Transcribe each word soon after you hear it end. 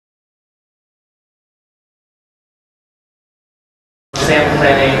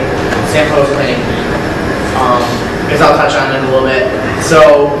Sam Post planning. Because I'll touch on it a little bit.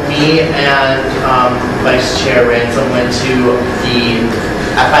 So me and Vice Chair Ransom went to the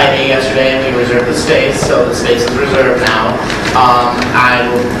FIA yesterday and we reserved the space, so the space is reserved now. I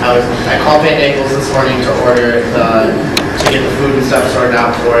called Van Dangles this morning to to get the food and stuff sorted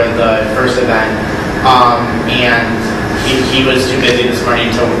out for the first event, and he was too busy this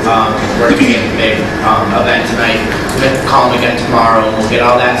morning to work a big event tonight. I'm going to call him again tomorrow and we'll get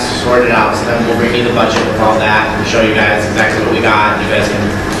all that sorted out. So then we'll bring you the budget with all that and show you guys exactly what we got. You guys can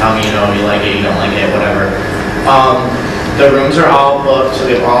tell me, you know, you like it, you don't like it, whatever. The rooms are all booked, so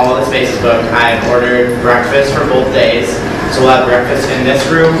we have all the spaces booked. I've ordered breakfast for both days. So we'll have breakfast in this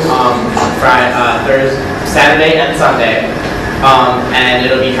room Saturday and Sunday. And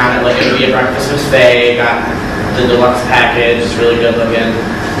it'll be kind of like, it'll be a breakfast buffet, got the deluxe package, it's really good looking.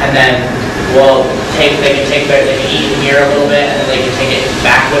 And then they can eat in here a little bit, and then they can take it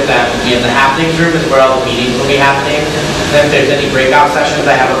back with them. In the happenings room is where all the meetings will be happening. And then if there's any breakout sessions,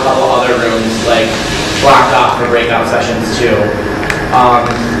 I have a couple other rooms like blocked off for breakout sessions too.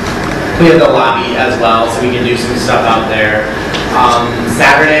 We have the lobby as well, so we can do some stuff out there.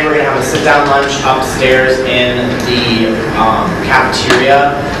 Saturday we're going to have a sit-down lunch upstairs in the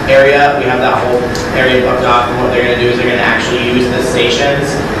cafeteria area. We have that whole area booked off, and what they're going to do is they're going to actually use the stations,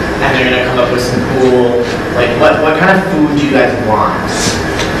 and they're going to come up with some cool, like, what kind of food do you guys want?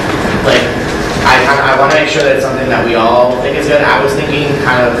 Like, I want to make sure that it's something that we all think is good. I was thinking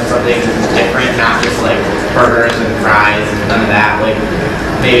kind of something different, not just like burgers and fries and none of that. Like,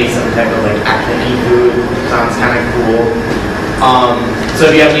 maybe some type of like activity food sounds kind of cool. So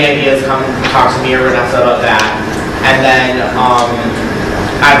if you have any ideas, come talk to me or Vanessa about that. And then on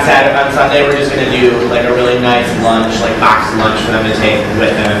Sunday we're just going to do like a really nice lunch, like boxed lunch for them to take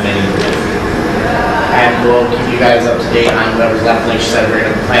with them if they need to. And we'll keep you guys up to date on whatever's left. Like she said, we're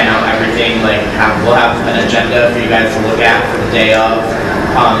going to plan out everything. Like we'll have an agenda for you guys to look at for the day of,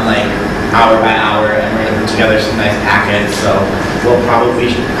 like hour by hour, and we're going to put together some nice packets. So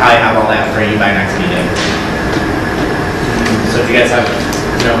we should probably have all that for you by next meeting. So if you guys have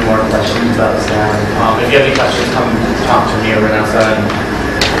no more questions about that, if you have any questions, come talk to me or Vanessa,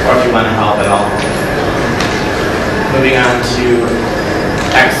 or if you want to help at all. Moving on to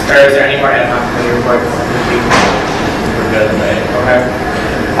is there any more ad hoc committee reports? We're good, right? Okay.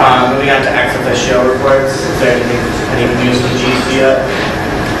 Moving on to ex officio reports. Is there any news from GC yet?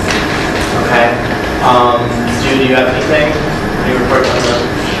 Okay. Stu, do you have anything? Any reports on that?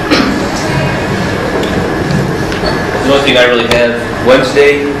 The only thing I really have,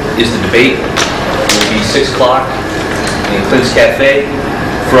 Wednesday is the debate. It will be 6 o'clock in Clint's Cafe.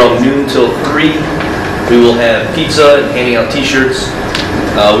 From noon till 3, we will have pizza and handing out t-shirts.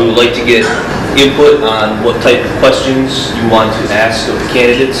 We would like to get input on what type of questions you want to ask of the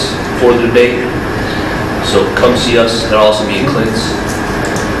candidates for the debate. So come see us. That'll also be in Clint's.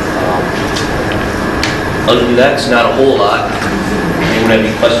 Other than that, it's not a whole lot. Anyone have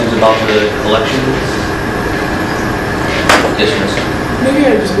any questions about the election? Yes, miss. Maybe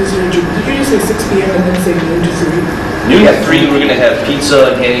I just misheard you. Did you just say 6 p.m. and then say noon to 3? Noon to 3, we're going to have pizza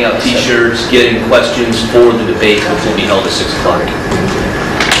and handing out t-shirts, getting questions for the debate, which will be held at 6 o'clock.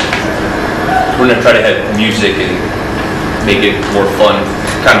 We're going to try to have music and make it more fun,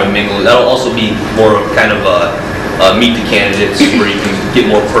 kind of a mingle. That'll also be more of kind of a meet the candidates where you can get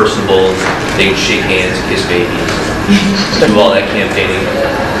more personable. They can shake hands, kiss babies, do all that campaigning.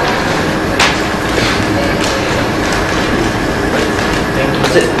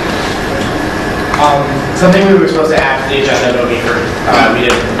 That's it. Something we were supposed to add to the agenda, but we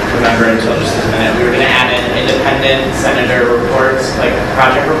didn't remember until just this minute. We were going to add in independent senator reports, like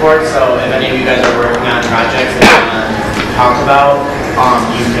project reports. So if any of you guys are working on projects that you want to talk about,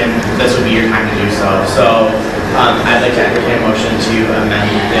 this would be your time to do so. So I'd like to entertain a motion to amend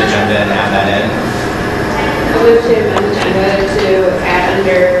the agenda and add that in. I would to amend the agenda to add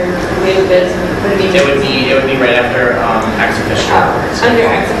under new business. It would be right after ex officio. Under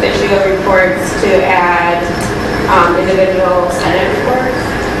ex officio reports to add individual Senate reports.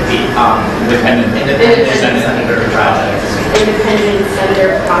 Independent senator projects. Independent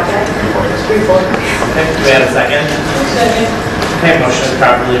senator project reports. Okay, do we have a second? Second. Okay, motion has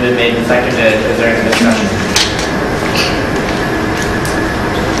properly been made and seconded. Is there any discussion?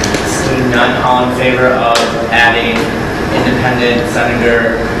 Seeing none, all in favor of adding independent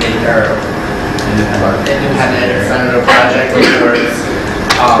senator senator project reports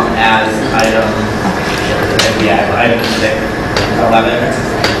as item 11.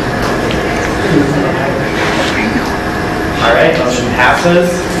 All right, motion passes.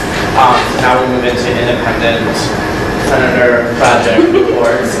 Now we move into independent Senator project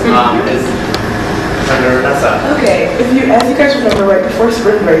reports, is Senator Vanessa. Okay, as you guys remember, right before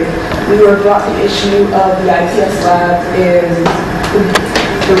spring break, we were brought the issue of the ITS lab in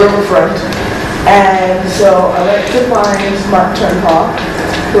the riverfront. And so I went to find Mark Turnpaw,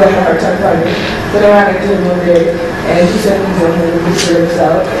 who I had a hard time finding. Then I ran into him one day, and he said he's going to figure this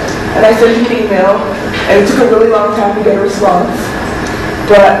out. And I sent him an email, and it took a really long time to get a response.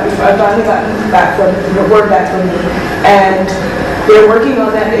 But I finally gotten word back from him. And they're working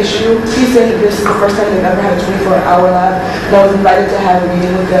on that issue. He said that this is the first time they've ever had a 24-hour lab. And I was invited to have a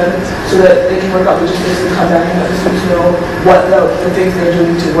meeting with them so that they can work out logistics and come back and let the students know what the things they're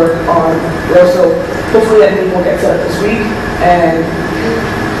doing to work on. So hopefully that meeting will get set up this week. And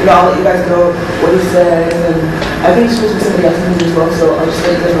I'll let you guys know what he says. And I think it's supposed to be somebody else's meeting as well, so I'll just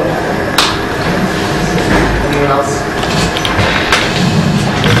let you guys know. Anyone else?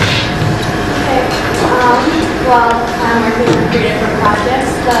 Well, I'm working on 3 different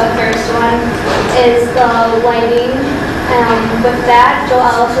projects. The first one is the lighting. With that,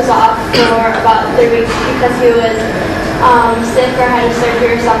 Joel Ellis was off for about 3 weeks because he was sick or had a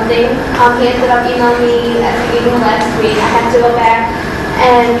surgery or something. He ended up emailing me at the beginning of last week. I had to go back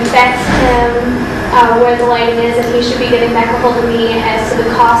and fax him where the lighting is, and he should be getting back a hold of me as to the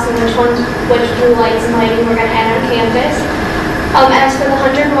cost and which blue lights and lighting we're going to add on campus. As for the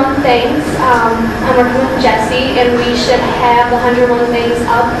 101 things, I'm working with Jesse, and we should have the 101 things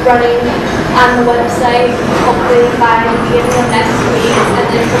up running on the website hopefully by the beginning of next week, and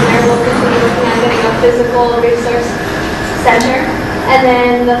then from there we'll continue working on getting a physical resource center. And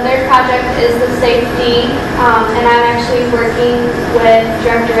then the third project is the safety, and I'm actually working with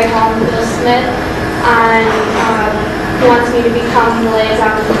Director Ray Hall and Bill Smith on who wants me to become the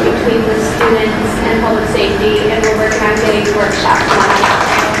liaison between the students and public safety, and we're working on getting workshops on that.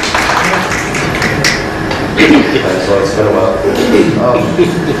 So it's been a while.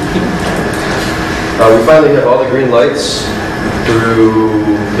 We finally have all the green lights through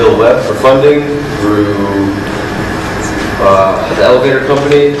Bill Webb for funding, through the elevator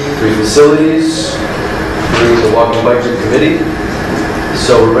company, through facilities, through the walking bike committee.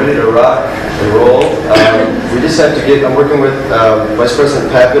 So we're ready to rock and roll. We just have to I'm working with Vice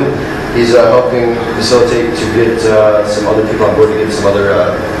President Papin. He's helping facilitate to get some other people on board to get some other,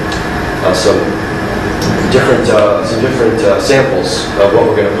 some different samples of what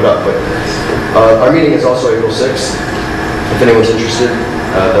we're going to put up. But our meeting is also April 6th. If anyone's interested,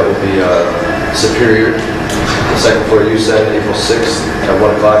 that will be Superior, the second floor USAN, April 6th at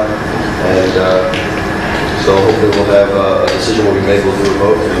 1 o'clock. And so hopefully we'll have a decision will be made. We'll do a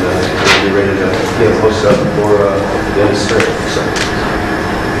vote, and we'll be ready to get it posted up before the end of spring. So.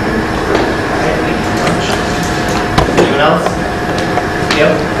 Anyone else? Yep.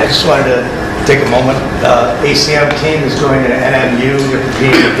 I just wanted to take a moment. The ACM team is going to NMU to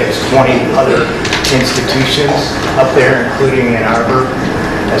compete against 20 other institutions up there, including Ann Arbor,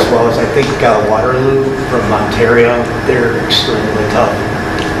 as well as I think Waterloo from Ontario. They're extremely tough.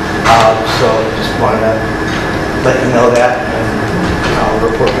 So just wanted to let you know that, and I'll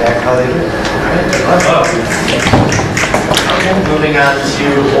report back how they do. Okay, moving on to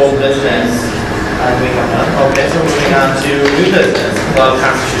old business. We have none. Okay, so moving on to new business. Club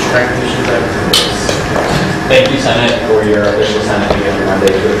Constitution recognitions and approvals. Thank you, Senate, for your official Senate meeting every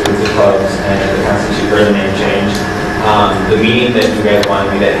Monday to approve the clubs and the Constitution for the name change. The meeting that you guys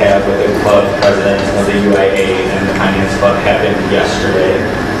wanted me to have with the club presidents of the UIA and the Finance Club happened yesterday.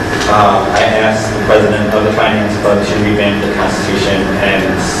 I asked the president of the Finance Club to revamp the Constitution and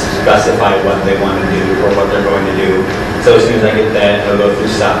specify what they want to do or what they're going to do. So as soon as I get that, I'll go through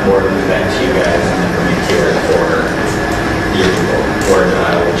stop board and then to you guys, and then bring it here for the approval or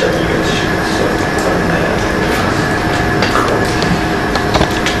denial, whichever you guys choose. So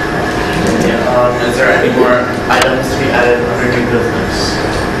is there any more items to be added under new business?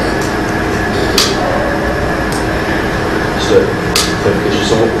 So,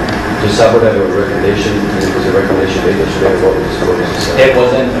 does Sabbath have a recommendation? Was a recommendation made yesterday? What was it? it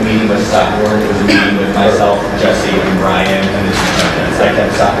wasn't a meeting with stop board, it was a meeting with myself, Jesse, and Brian, and the superintendents. I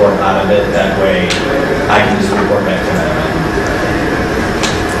kept stop board out of it, that way I can just report back to them.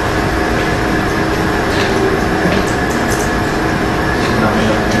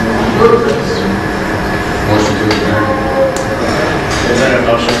 Motion to adjourn. Is there a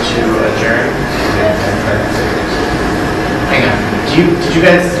motion to adjourn? Hang on. Did you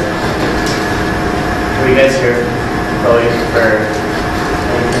guys, were you guys here probably for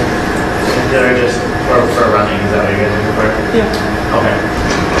anything? Or just for running? Is that what you're guys looking for? Yeah. Okay.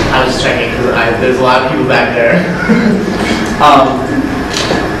 I was checking because there's a lot of people back there.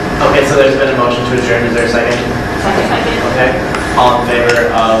 Okay, so there's been a motion to adjourn. Is there a second? Okay, all in favor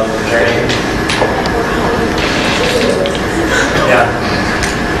of adjourning? Yeah.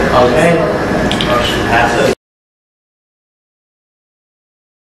 Okay, motion passes.